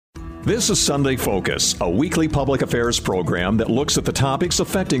This is Sunday Focus, a weekly public affairs program that looks at the topics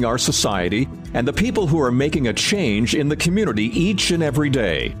affecting our society and the people who are making a change in the community each and every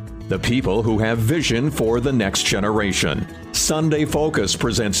day. The people who have vision for the next generation. Sunday Focus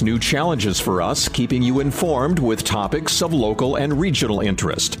presents new challenges for us, keeping you informed with topics of local and regional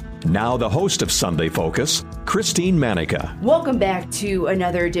interest. Now the host of Sunday Focus, Christine Manica. Welcome back to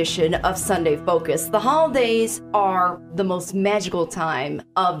another edition of Sunday Focus. The holidays are the most magical time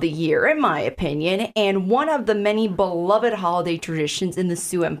of the year, in my opinion, and one of the many beloved holiday traditions in the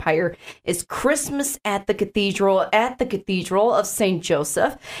Sioux Empire is Christmas at the Cathedral of St.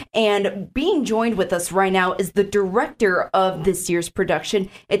 Joseph. And being joined with us right now is the director of this year's production.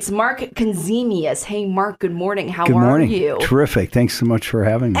 It's Mark Conzemius. Hey, Mark, good morning. How are you? Terrific. Thanks so much for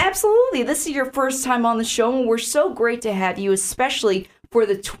having me. Absolutely. This is your first time on the show, and we're so great to have you, especially for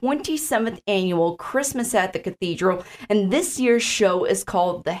the 27th annual Christmas at the Cathedral. And this year's show is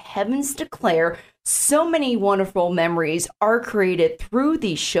called The Heavens Declare. So many wonderful memories are created through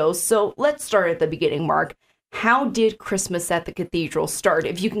these shows. So let's start at the beginning, Mark. How did Christmas at the Cathedral start,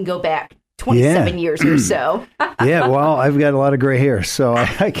 if you can go back 27 years or so? Yeah, well, I've got a lot of gray hair, so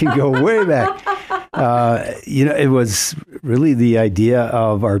I can go way back. It was really the idea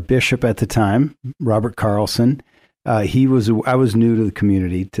of our bishop at the time, Robert Carlson. I was new to the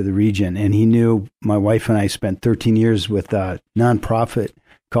community, to the region, and he knew my wife and I spent 13 years with a nonprofit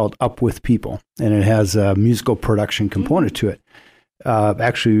called Up With People, and it has a musical production component to it.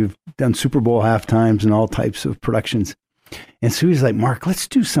 Actually, we've done Super Bowl halftimes and all types of productions. And so he's like, Mark, let's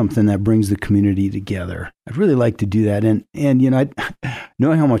do something that brings the community together. I'd really like to do that. And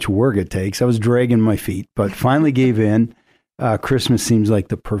knowing how much work it takes, I was dragging my feet, but finally gave in. Christmas seems like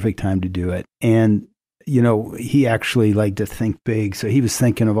the perfect time to do it. And, he actually liked to think big. So he was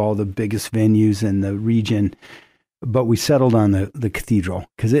thinking of all the biggest venues in the region. But we settled on the cathedral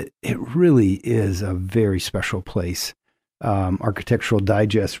because it really is a very special place. Architectural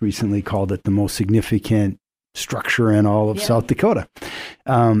Digest recently called it the most significant structure in all of South Dakota.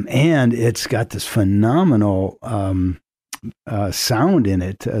 And it's got this phenomenal sound in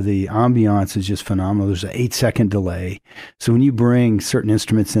it. The ambiance is just phenomenal. There's an 8-second delay. So when you bring certain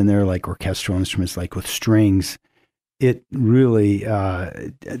instruments in there, like orchestral instruments, like with strings, it really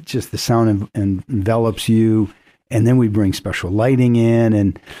just the sound envelops you. And then we bring special lighting in.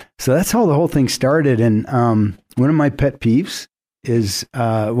 And so that's how the whole thing started. And one of my pet peeves is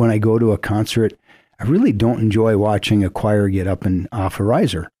when I go to a concert, I really don't enjoy watching a choir get up and off a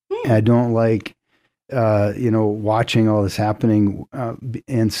riser. I don't like, watching all this happening.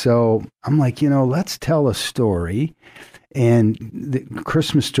 And so I'm like, let's tell a story. And the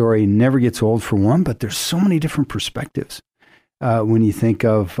Christmas story never gets old, for one, but there's so many different perspectives. When you think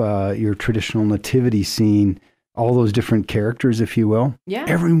of your traditional nativity scene, all those different characters, if you will,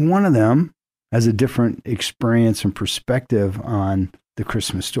 every one of them has a different experience and perspective on the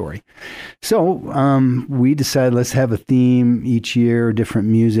Christmas story. So we decided let's have a theme each year, different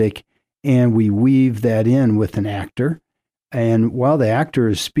music, and we weave that in with an actor. And while the actor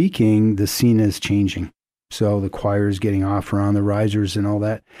is speaking, the scene is changing. So the choir is getting off around the risers and all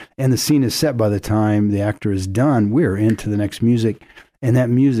that. And the scene is set by the time the actor is done. We're into the next music. And that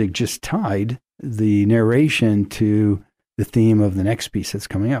music just tied the narration to the theme of the next piece that's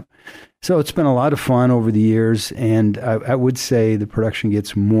coming up. So it's been a lot of fun over the years, and I would say the production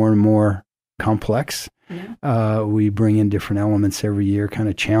gets more and more complex. Yeah. We bring in different elements every year, kind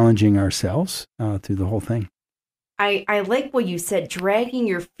of challenging ourselves through the whole thing. I like what you said, dragging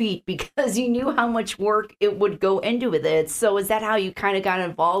your feet, because you knew how much work it would go into it. So is that how you kind of got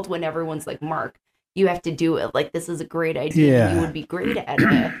involved when everyone's like, Mark, you have to do it. Like, this is a great idea. Yeah. You would be great at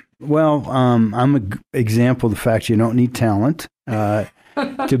it. Well, I'm an example of the fact you don't need talent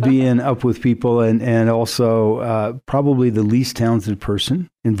to be in Up With People, and also probably the least talented person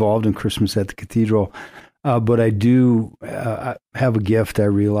involved in Christmas at the Cathedral. But I do have a gift, I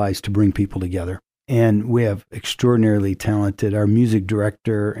realize, to bring people together. And we have extraordinarily talented, our music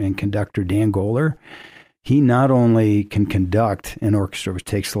director and conductor, Dan Goller. He not only can conduct an orchestra, which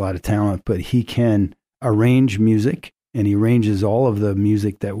takes a lot of talent, but he can arrange music, and he arranges all of the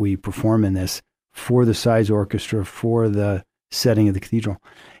music that we perform in this for the size orchestra, for the setting of the cathedral.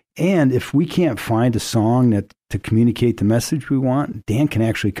 And if we can't find a song to communicate the message we want, Dan can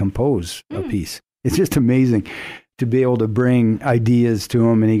actually compose a piece. It's just amazing to be able to bring ideas to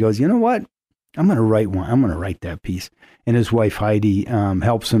him. And he goes, you know what? I'm going to write one. I'm going to write that piece. And his wife, Hy-Vee,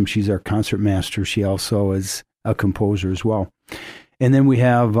 helps him. She's our concert master. She also is a composer as well. And then we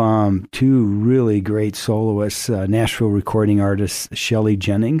have two really great soloists, Nashville recording artists, Shelley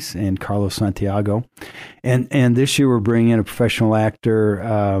Jennings and Carlos Santiago. And this year we're bringing in a professional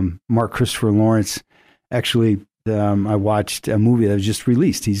actor, Mark Christopher Lawrence. Actually, I watched a movie that was just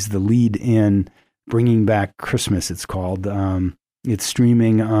released. He's the lead in Bringing Back Christmas, it's called. It's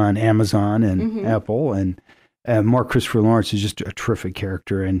streaming on Amazon and Apple. And Mark Christopher Lawrence is just a terrific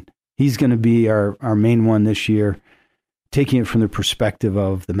character. And he's going to be our main one this year, taking it from the perspective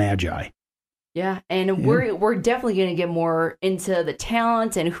of the Magi. Yeah, and we're definitely going to get more into the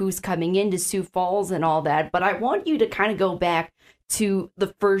talent and who's coming into Sioux Falls and all that. But I want you to kind of go back to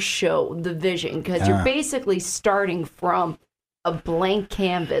the first show, The Vision, because you're basically starting from a blank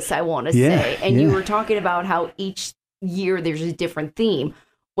canvas, I want to say. And you were talking about how each year there's a different theme.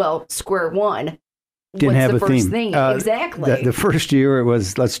 Well, Square One didn't have a theme. Thing? Exactly. The first year it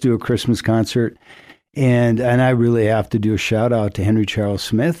was, let's do a Christmas concert. And I really have to do a shout out to Henry Charles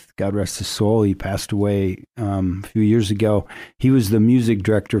Smith. God rest his soul. He passed away a few years ago. He was the music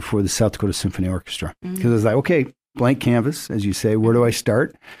director for the South Dakota Symphony Orchestra. Because I was like, okay, blank canvas, as you say, where do I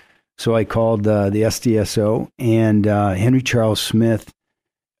start? So I called the SDSO, and Henry Charles Smith,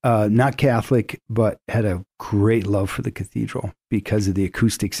 not Catholic, but had a great love for the cathedral because of the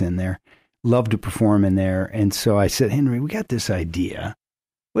acoustics in there. Loved to perform in there. And so I said, Henry, we got this idea.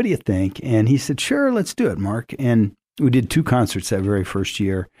 What do you think? And he said, sure, let's do it, Mark. And we did 2 concerts that very first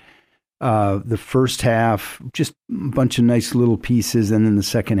year. The first half, just a bunch of nice little pieces. And then the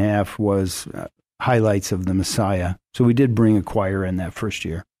second half was highlights of the Messiah. So we did bring a choir in that first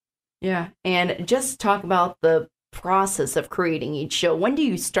year. Yeah. And just talk about the process of creating each show. When do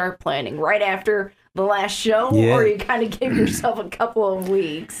you start planning? Right after the last show? Yeah. Or you kind of give yourself a couple of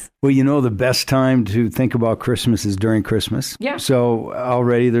weeks? Well, the best time to think about Christmas is during Christmas. Yeah. So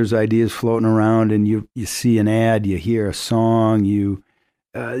already there's ideas floating around, and you see an ad, you hear a song,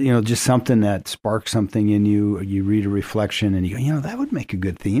 just something that sparks something in you. You read a reflection and you go, that would make a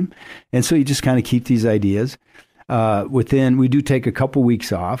good theme. And so you just kind of keep these ideas. We do take a couple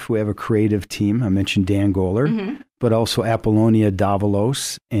weeks off. We have a creative team. I mentioned Dan Goller, but also Apollonia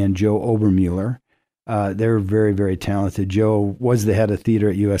Davalos and Joe Obermueller. They're very, very talented. Joe was the head of theater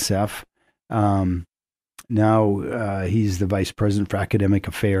at USF. Now he's the vice president for academic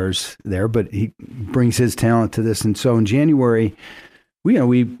affairs there, but he brings his talent to this. And so in January, we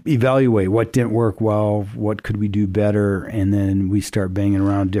evaluate what didn't work well, what could we do better, and then we start banging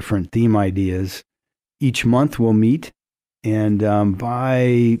around different theme ideas. Each month we'll meet, and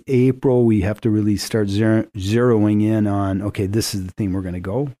by April we have to really start zeroing in on, okay, this is the theme we're going to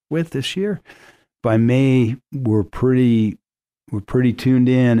go with this year. By May, we're pretty tuned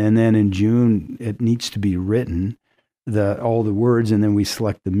in, and then in June it needs to be written, all the words, and then we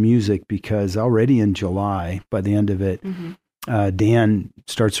select the music, because already in July, by the end of it, Dan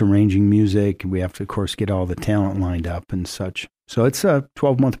starts arranging music. We have to, of course, get all the talent lined up and such. So it's a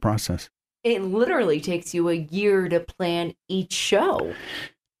 12-month process. It literally takes you a year to plan each show.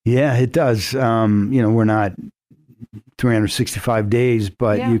 Yeah, it does. We're not 365 days,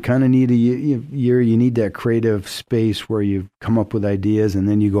 but you kind of need a year. You need that creative space where you come up with ideas, and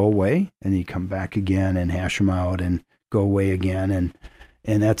then you go away, and you come back again and hash them out and go away again.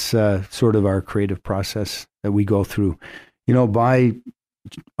 And that's sort of our creative process that we go through. By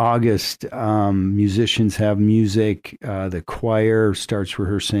August, musicians have music. The choir starts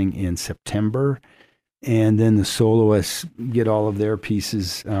rehearsing in September, and then the soloists get all of their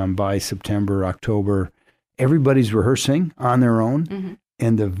pieces by September, October. Everybody's rehearsing on their own,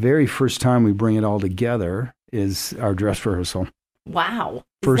 and the very first time we bring it all together is our dress rehearsal. Wow.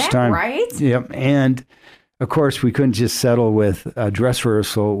 First is that time. Right? Yep. And of course, we couldn't just settle with a dress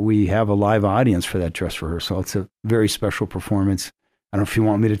rehearsal. We have a live audience for that dress rehearsal. It's a very special performance. I don't know if you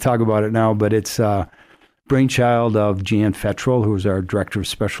want me to talk about it now, but it's brainchild of Jan Fettrell, who is our director of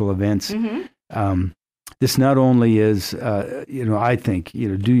special events. This not only is, I think,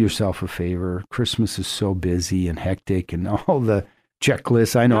 do yourself a favor. Christmas is so busy and hectic, and all the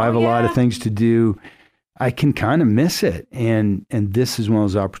checklists. I know I have a lot of things to do. I can kind of miss it. And this is one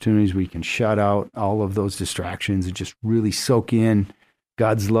of those opportunities where you can shut out all of those distractions and just really soak in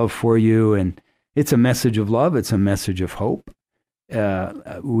God's love for you. And it's a message of love. It's a message of hope.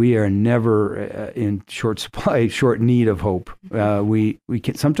 We are never in short need of hope. We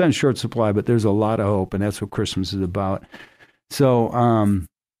can sometimes short supply, but there's a lot of hope, and that's what Christmas is about. So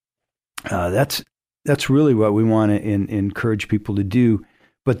that's really what we want to encourage people to do.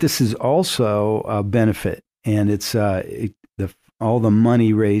 But this is also a benefit, and it's all the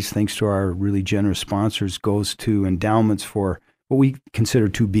money raised, thanks to our really generous sponsors, goes to endowments for what we consider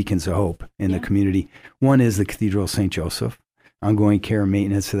 2 beacons of hope in the community. One is the Cathedral of St. Joseph. ongoing care and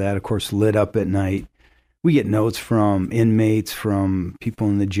maintenance of that, of course, lit up at night. We get notes from inmates, from people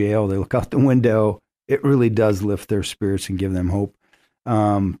in the jail. They look out the window. It really does lift their spirits and give them hope.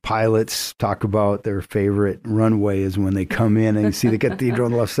 Pilots talk about their favorite runway is when they come in and you see the cathedral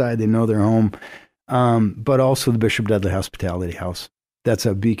on the left side, they know they're home. But also the Bishop Dudley Hospitality House. That's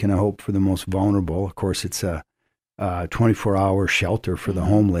a beacon of hope for the most vulnerable. Of course, it's a 24-hour shelter for the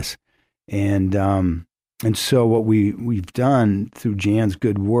homeless. And so what we've done through Jan's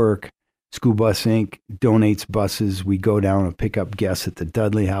good work, School Bus Inc. donates buses. We go down and pick up guests at the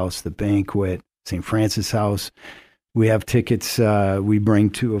Dudley House, the Banquet, St. Francis House. We have tickets we bring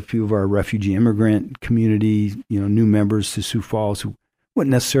to a few of our refugee immigrant community, new members to Sioux Falls who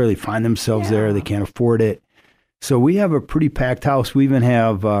wouldn't necessarily find themselves there. They can't afford it. So we have a pretty packed house. We even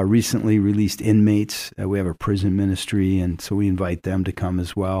have recently released inmates. We have a prison ministry, and so we invite them to come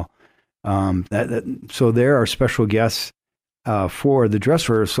as well. So there are special guests for the dress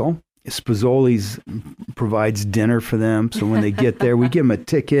rehearsal. Spazzoli's provides dinner for them. So when they get there, we give them a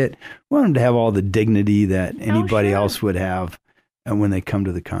ticket. We want them to have all the dignity that anybody else would have when they come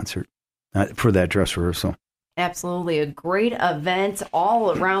to the concert for that dress rehearsal. Absolutely. A great event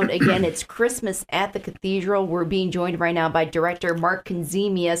all around. Again, it's Christmas at the Cathedral. We're being joined right now by director Mark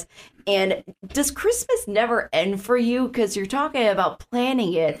Conzemius. And does Christmas never end for you? Because you're talking about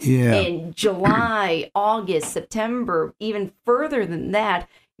planning it in July, August, September, even further than that.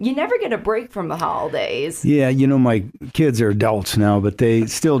 You never get a break from the holidays. Yeah, my kids are adults now, but they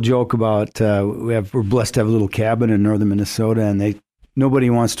still joke about we're blessed to have a little cabin in northern Minnesota, and nobody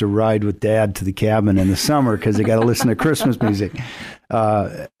wants to ride with Dad to the cabin in the summer because they got to listen to Christmas music.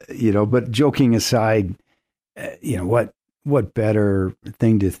 But joking aside, what better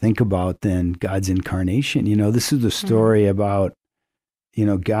thing to think about than God's incarnation? This is the story about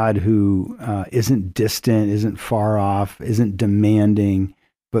God who isn't distant, isn't far off, isn't demanding,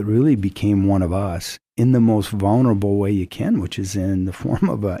 but really became one of us in the most vulnerable way you can, which is in the form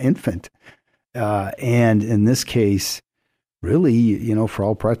of an infant. And in this case, really, for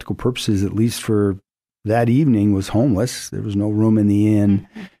all practical purposes, at least for that evening, was homeless. There was no room in the inn.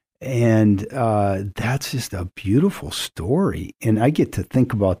 And that's just a beautiful story. And I get to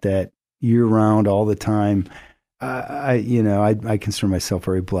think about that year round all the time. I consider myself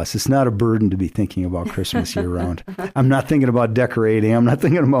very blessed. It's not a burden to be thinking about Christmas year round. I'm not thinking about decorating. I'm not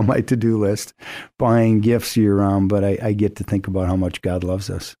thinking about my to-do list, buying gifts year round, but I get to think about how much God loves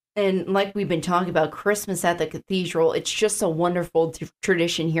us. And like we've been talking about Christmas at the Cathedral, it's just a wonderful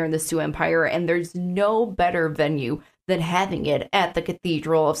tradition here in the Sioux Empire, and there's no better venue than having it at the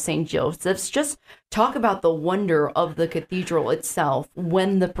Cathedral of St. Joseph's. Just talk about the wonder of the cathedral itself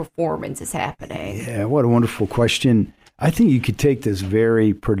when the performance is happening. Yeah, what a wonderful question. I think you could take this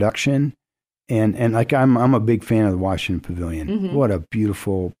very production and like I'm a big fan of the Washington Pavilion. Mm-hmm. What a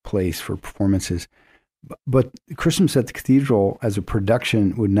beautiful place for performances. But Christmas at the Cathedral as a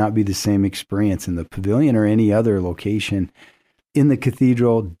production would not be the same experience in the pavilion or any other location. In the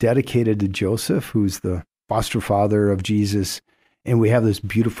cathedral, dedicated to Joseph, who's the foster father of Jesus, and we have this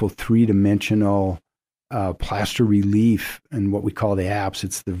beautiful three-dimensional plaster relief and what we call the apse.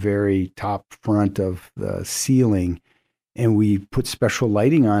 It's the very top front of the ceiling, and we put special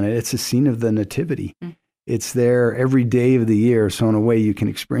lighting on it. It's a scene of the Nativity. Mm. It's there every day of the year, so in a way you can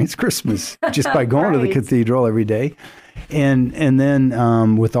experience Christmas just by going to the cathedral every day. And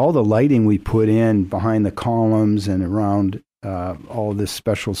then with all the lighting we put in behind the columns and around all this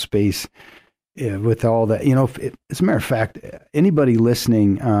special space, with all that, as a matter of fact, anybody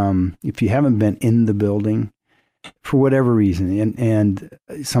listening, if you haven't been in the building for whatever reason, and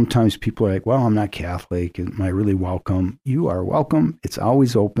sometimes people are like, well, I'm not Catholic, am I really welcome? You are welcome. It's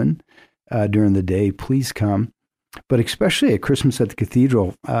always open during the day. Please come. But especially at Christmas at the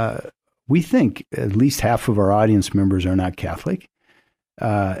Cathedral, we think at least half of our audience members are not Catholic.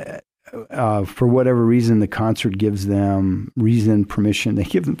 For whatever reason, the concert gives them permission. They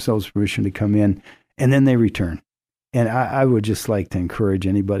give themselves permission to come in, and then they return. And I would just like to encourage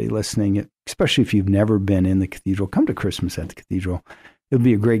anybody listening, especially if you've never been in the cathedral, come to Christmas at the Cathedral. It'll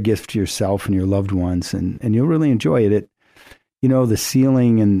be a great gift to yourself and your loved ones, and you'll really enjoy it. The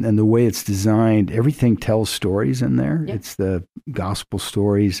ceiling and the way it's designed, everything tells stories in there. Yep. It's the gospel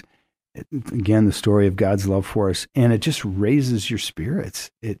stories. Again, the story of God's love for us, and it just raises your spirits.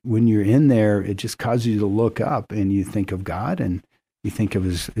 When you're in there, it just causes you to look up, and you think of God, and you think of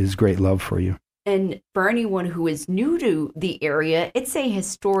His great love for you. And for anyone who is new to the area, it's a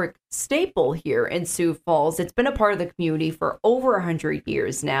historic staple here in Sioux Falls. It's been a part of the community for over 100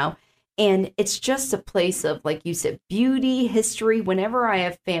 years now, and it's just a place of, like you said, beauty, history. Whenever I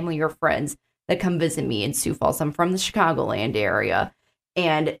have family or friends that come visit me in Sioux Falls. I'm from the Chicagoland area.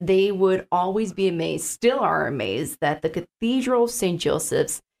 And they would always be amazed, still are amazed, that the Cathedral of St.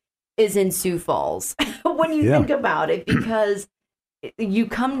 Joseph's is in Sioux Falls when you think about it, because you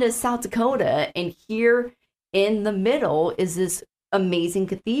come to South Dakota and here in the middle is this amazing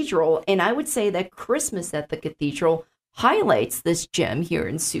cathedral. And I would say that Christmas at the cathedral highlights this gem here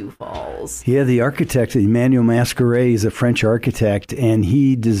in Sioux Falls. Yeah, the architect, Emmanuel Masqueret, is a French architect, and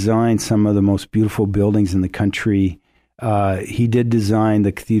he designed some of the most beautiful buildings in the country. He did design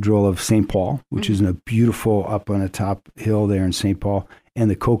the Cathedral of St. Paul, which is a beautiful up on a top hill there in St. Paul, and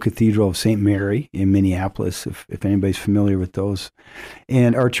the Co-Cathedral of St. Mary in Minneapolis, if anybody's familiar with those.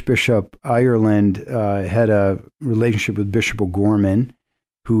 And Archbishop Ireland had a relationship with Bishop O'Gorman,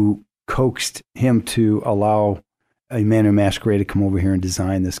 who coaxed him to allow Emmanuel Masqueret to come over here and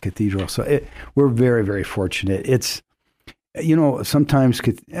design this cathedral. So we're very, very fortunate. It's, sometimes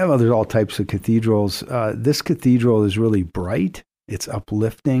there's all types of cathedrals. This cathedral is really bright. It's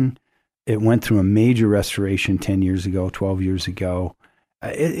uplifting. It went through a major restoration 10 years ago, 12 years ago.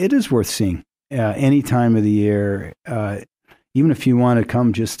 It is worth seeing any time of the year, even if you want to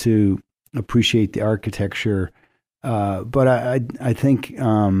come just to appreciate the architecture. But I think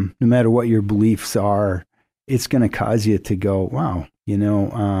no matter what your beliefs are, it's going to cause you to go, wow,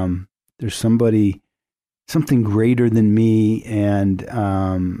 there's something greater than me, and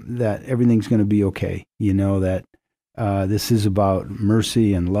that everything's going to be okay. That this is about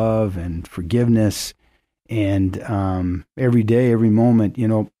mercy and love and forgiveness. And every day, every moment,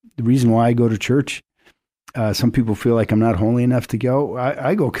 the reason why I go to church, some people feel like I'm not holy enough to go.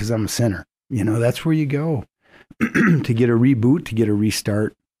 I go because I'm a sinner. That's where you go to get a reboot, to get a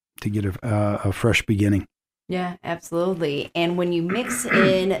restart, to get a fresh beginning. Yeah, absolutely. And when you mix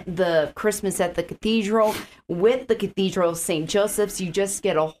in the Christmas at the cathedral with the Cathedral of St. Joseph's, you just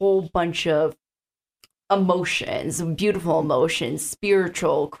get a whole bunch of emotions, beautiful emotions,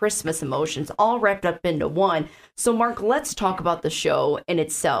 spiritual Christmas emotions, all wrapped up into one. So, Mark, let's talk about the show in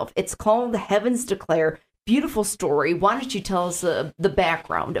itself. It's called Heavens Declare. Beautiful story. Why don't you tell us the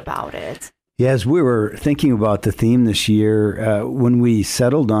background about it? Yeah, as we were thinking about the theme this year, when we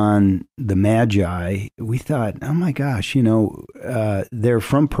settled on the Magi, we thought, oh my gosh, they're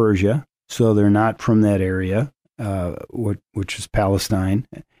from Persia, so they're not from that area, which is Palestine.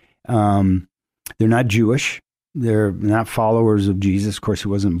 They're not Jewish. They're not followers of Jesus. Of course, he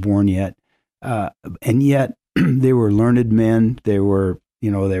wasn't born yet. And yet they were learned men. They were,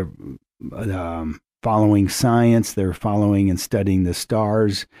 they're following science. They're following and studying the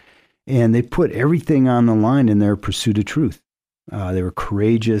stars. And they put everything on the line in their pursuit of truth. They were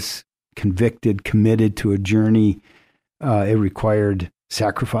courageous, convicted, committed to a journey. It required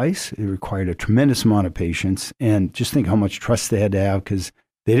sacrifice. It required a tremendous amount of patience. And just think how much trust they had to have, because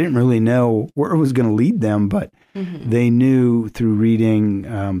they didn't really know where it was going to lead them, but they knew through reading,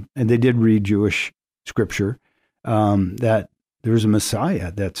 and they did read Jewish scripture, that there's a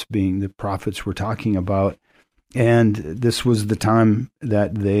Messiah the prophets were talking about. And this was the time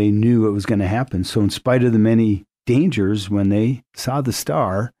that they knew it was going to happen. So in spite of the many dangers, when they saw the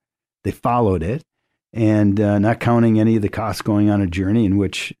star, they followed it, and not counting any of the costs going on a journey in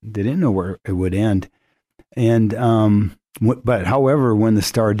which they didn't know where it would end. And but however, when the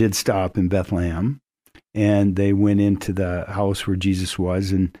star did stop in Bethlehem, and they went into the house where Jesus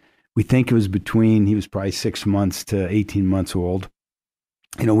was, and we think it was he was probably 6 months to 18 months old.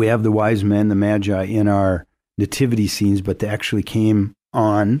 We have the wise men, the Magi, in our nativity scenes, but they actually came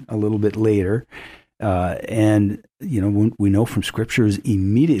on a little bit later. And, we know from scriptures,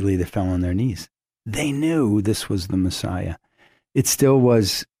 immediately they fell on their knees. They knew this was the Messiah. It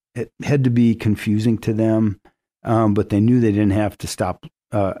had to be confusing to them, but they knew they didn't have to stop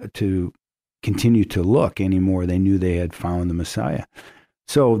to continue to look anymore. They knew they had found the Messiah.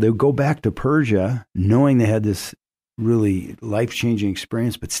 So they go back to Persia, knowing they had this really life-changing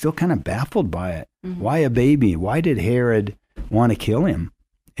experience, but still kind of baffled by it. Why a baby? Why did Herod want to kill him?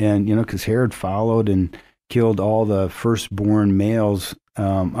 And, because Herod followed and killed all the firstborn males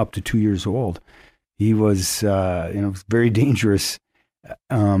up to 2 years old. He was, very dangerous.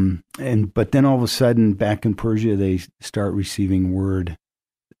 But then all of a sudden, back in Persia, they start receiving word,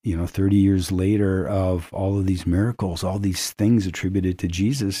 30 years later, of all of these miracles, all these things attributed to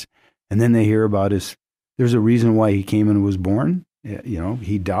Jesus. And then they hear about there's a reason why he came and was born.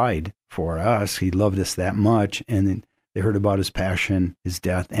 He died for us. He loved us that much. And then they heard about his passion, his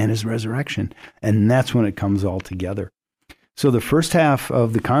death, and his resurrection. And that's when it comes all together. So the first half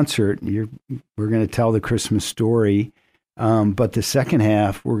of the concert, we're going to tell the Christmas story. But the second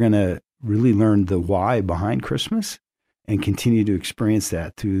half, we're going to really learn the why behind Christmas. and continue to experience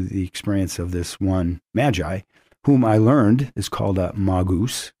that through the experience of this one Magi, whom I learned is called a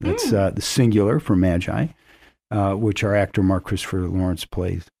magus. That's the singular for Magi, which our actor Mark Christopher Lawrence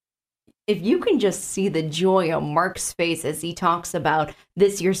plays. If you can just see the joy on Mark's face as he talks about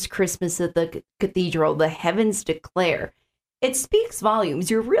this year's Christmas at the cathedral, the heavens declare, it speaks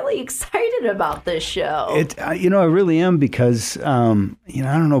volumes. You're really excited about this show. I really am because, I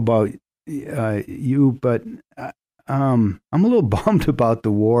don't know about you, but I'm a little bummed about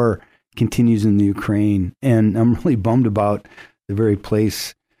the war continues in the Ukraine, and I'm really bummed about the very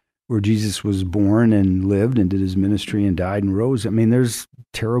place where Jesus was born and lived and did his ministry and died and rose. I mean, there's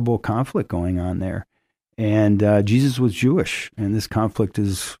terrible conflict going on there. And Jesus was Jewish, and this conflict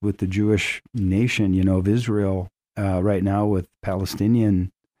is with the Jewish nation, of Israel right now with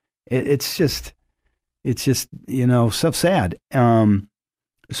Palestinian. It's just, so sad.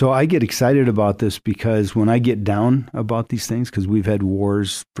 So I get excited about this because when I get down about these things, because we've had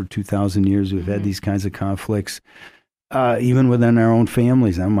wars for 2,000 years, we've had these kinds of conflicts, even within our own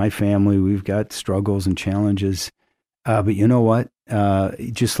families. Now, my family, we've got struggles and challenges. But you know what?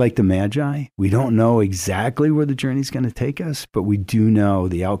 Just like the Magi, we don't know exactly where the journey is going to take us, but we do know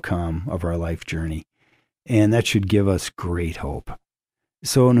the outcome of our life journey. And that should give us great hope.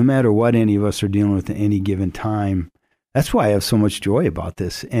 So no matter what any of us are dealing with at any given time, that's why I have so much joy about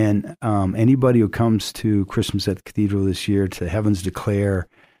this. And anybody who comes to Christmas at the Cathedral this year, to Heavens Declare,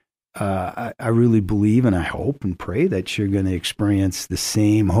 I really believe and I hope and pray that you're going to experience the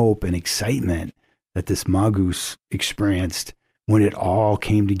same hope and excitement that this Magus experienced when it all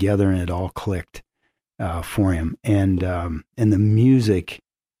came together and it all clicked for him. And the music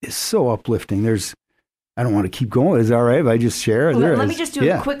is so uplifting. I don't want to keep going. Is that all right if I just share? Let me just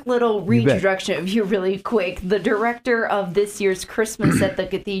do a quick little reintroduction of you really quick. The director of this year's Christmas at the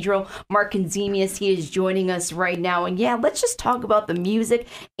Cathedral, Mark Conzemius, he is joining us right now. And let's just talk about the music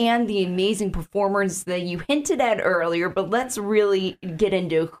and the amazing performers that you hinted at earlier, but let's really get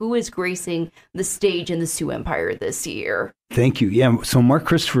into who is gracing the stage in the Sioux Empire this year. Thank you. Yeah, so Mark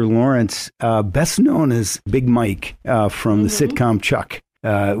Christopher Lawrence, best known as Big Mike from the sitcom Chuck.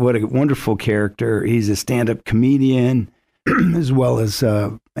 What a wonderful character. He's a stand-up comedian as well as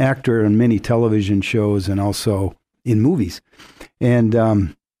actor on many television shows and also in movies. And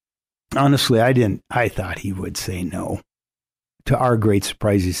honestly, I thought he would say no. To our great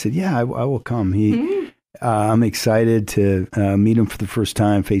surprise, he said, I will come. I'm excited to meet him for the first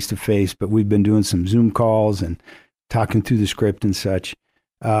time face-to-face, but we've been doing some Zoom calls and talking through the script and such.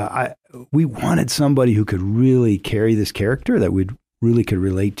 We wanted somebody who could really carry this character that we'd really could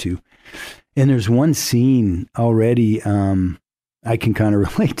relate to. And there's one scene already I can kind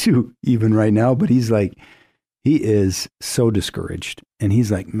of relate to even right now, but he is so discouraged. And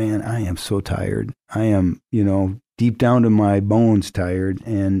he's like, man, I am so tired. I am, deep down to my bones tired.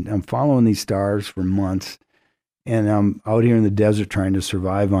 And I'm following these stars for months. And I'm out here in the desert trying to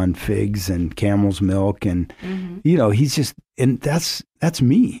survive on figs and camel's milk. And, he's just, and that's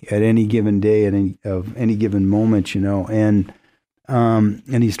me at any given day, at any given moment,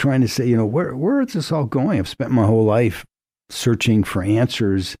 and he's trying to say, where is this all going? I've spent my whole life searching for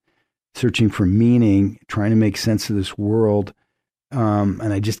answers, searching for meaning, trying to make sense of this world.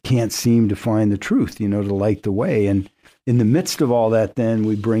 And I just can't seem to find the truth, to light the way. And in the midst of all that, then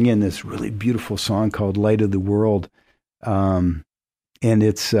we bring in this really beautiful song called Light of the World. And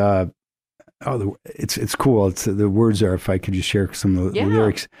it's cool. The words are, if I could just share some of the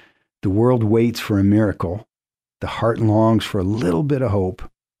lyrics, the world waits for a miracle. The heart longs for a little bit of hope.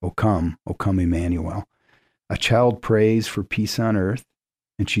 O come, Emmanuel. A child prays for peace on earth,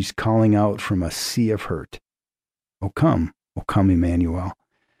 and she's calling out from a sea of hurt. O come, Emmanuel.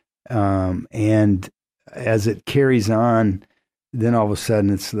 And as it carries on, then all of a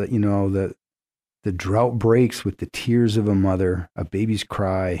sudden it's the drought breaks with the tears of a mother. A baby's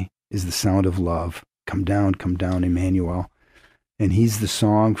cry is the sound of love. Come down, Emmanuel. And he's the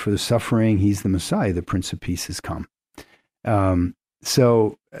song for the suffering. He's the Messiah. The Prince of Peace has come.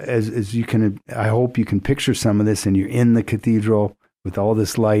 So as you can, I hope you can picture some of this, and you're in the cathedral with all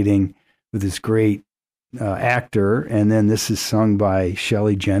this lighting, with this great actor. And then this is sung by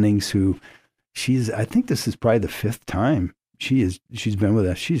Shelley Jennings, who I think this is probably the fifth time she's been with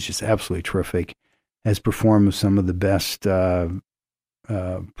us. She's just absolutely terrific. Has performed with some of the best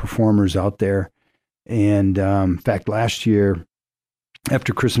performers out there. And in fact, last year,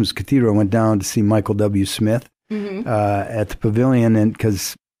 after Christmas Cathedral, I went down to see Michael W. Smith at the Pavilion, and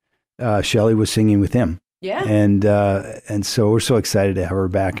because Shelley was singing with him. Yeah. And so we're so excited to have her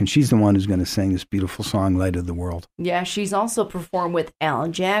back. And she's the one who's going to sing this beautiful song, Light of the World. Yeah, she's also performed with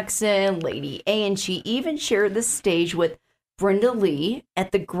Alan Jackson, Lady A, and she even shared the stage with Brenda Lee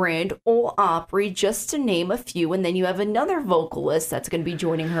at the Grand Ole Opry, just to name a few. And then you have another vocalist that's going to be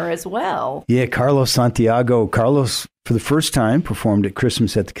joining her as well. Yeah, Carlos Santiago. Carlos, for the first time, performed at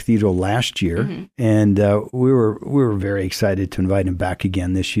Christmas at the Cathedral last year. Mm-hmm. And we were very excited to invite him back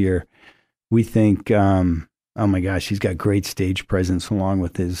again this year. We think, oh my gosh, he's got great stage presence along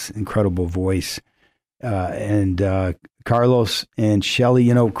with his incredible voice. And Carlos and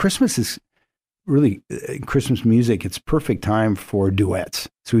Shelley, Christmas is really, Christmas music, it's perfect time for duets.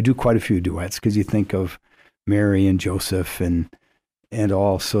 So we do quite a few duets because you think of Mary and Joseph and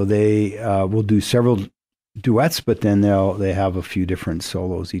all. So they will do several duets, but then they have a few different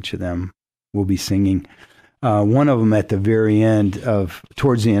solos. Each of them will be singing. One of them at the very end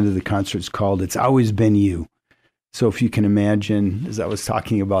towards the end of the concert is called It's Always Been You. So if you can imagine, as I was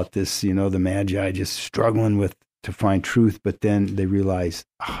talking about this, the Magi just struggling to find truth, but then they realize,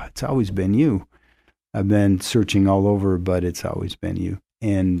 it's always been you. I've been searching all over, but it's always been you.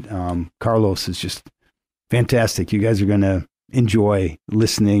 And Carlos is just fantastic. You guys are going to enjoy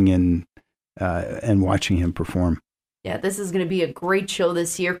listening and watching him perform. Yeah, this is going to be a great show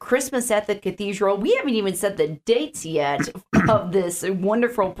this year. Christmas at the Cathedral. We haven't even set the dates yet of this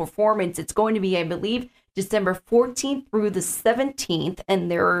wonderful performance. It's going to be, I believe, December 14th through the 17th, and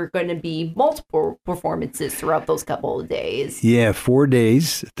there are going to be multiple performances throughout those couple of days. Yeah, 4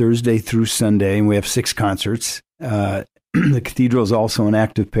 days, Thursday through Sunday, and we have 6 concerts. The Cathedral is also an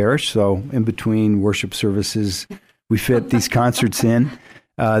active parish, so in between worship services, we fit these concerts in.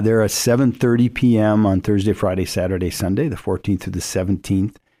 They're at 7:30 p.m. on Thursday, Friday, Saturday, Sunday, the 14th through the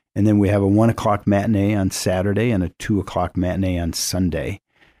 17th. And then we have a 1 o'clock matinee on Saturday and a 2 o'clock matinee on Sunday.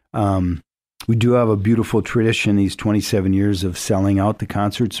 We do have a beautiful tradition, these 27 years of selling out the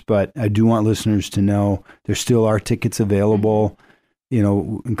concerts, but I do want listeners to know there still are tickets available.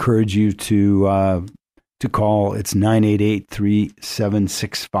 Encourage you to call. It's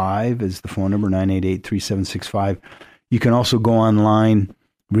 988-3765 is the phone number, 988-3765. You can also go online.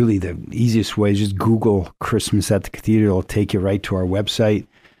 Really, the easiest way is just Google Christmas at the Cathedral. It'll take you right to our website.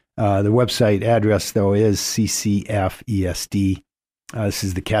 The website address, though, is CCFESD. This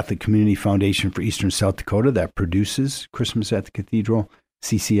is the Catholic Community Foundation for Eastern South Dakota that produces Christmas at the Cathedral,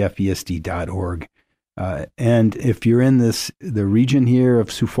 ccfesd.org. And if you're in the region here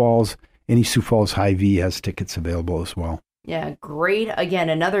of Sioux Falls, any Sioux Falls Hy-Vee has tickets available as well. Yeah, great. Again,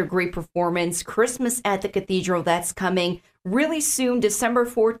 another great performance. Christmas at the Cathedral, that's coming really soon, December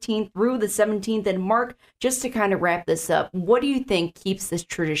 14th through the 17th. And Mark, just to kind of wrap this up, what do you think keeps this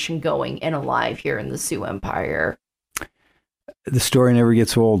tradition going and alive here in the Sioux Empire? The story never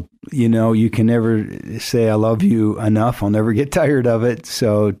gets old. You can never say, I love you enough. I'll never get tired of it.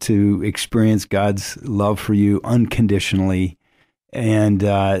 So to experience God's love for you unconditionally and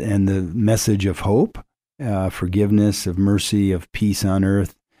the message of hope, forgiveness, of mercy, of peace on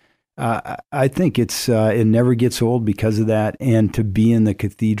earth. I think it never gets old because of that. And to be in the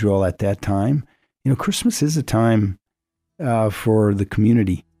cathedral at that time, Christmas is a time for the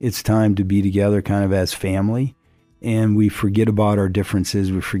community. It's time to be together kind of as family. And we forget about our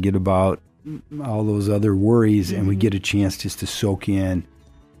differences. We forget about all those other worries, and we get a chance just to soak in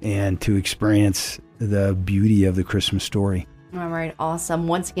and to experience the beauty of the Christmas story. All right, awesome.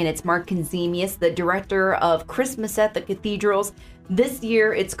 Once again, it's Mark Conzemius, the director of Christmas at the Cathedrals. This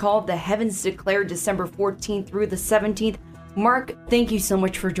year, it's called The Heavens Declare, December 14th through the 17th. Mark, thank you so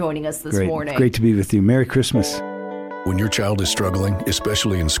much for joining us this morning. Great to be with you. Merry Christmas. When your child is struggling,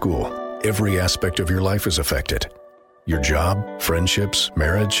 especially in school, every aspect of your life is affected. Your job, friendships,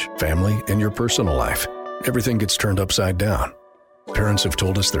 marriage, family, and your personal life. Everything gets turned upside down. Parents have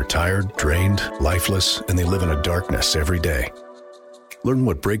told us they're tired, drained, lifeless, and they live in a darkness every day. Learn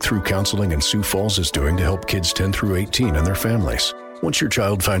what Breakthrough Counseling in Sioux Falls is doing to help kids 10 through 18 and their families. Once your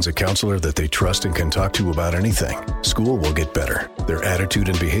child finds a counselor that they trust and can talk to about anything, school will get better. Their attitude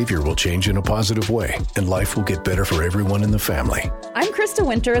and behavior will change in a positive way, and life will get better for everyone in the family. I'm Krista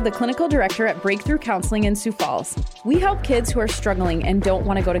Winter, the clinical director at Breakthrough Counseling in Sioux Falls. We help kids who are struggling and don't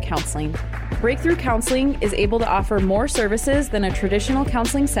want to go to counseling. Breakthrough Counseling is able to offer more services than a traditional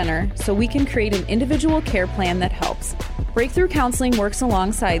counseling center, so we can create an individual care plan that helps. Breakthrough Counseling works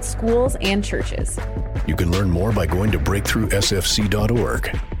alongside schools and churches. You can learn more by going to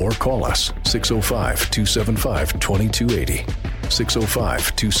breakthroughsfc.org or call us 605-275-2280.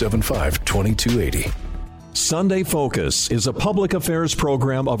 605-275-2280. Sunday Focus is a public affairs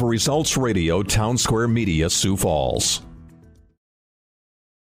program of Results Radio Town Square Media, Sioux Falls.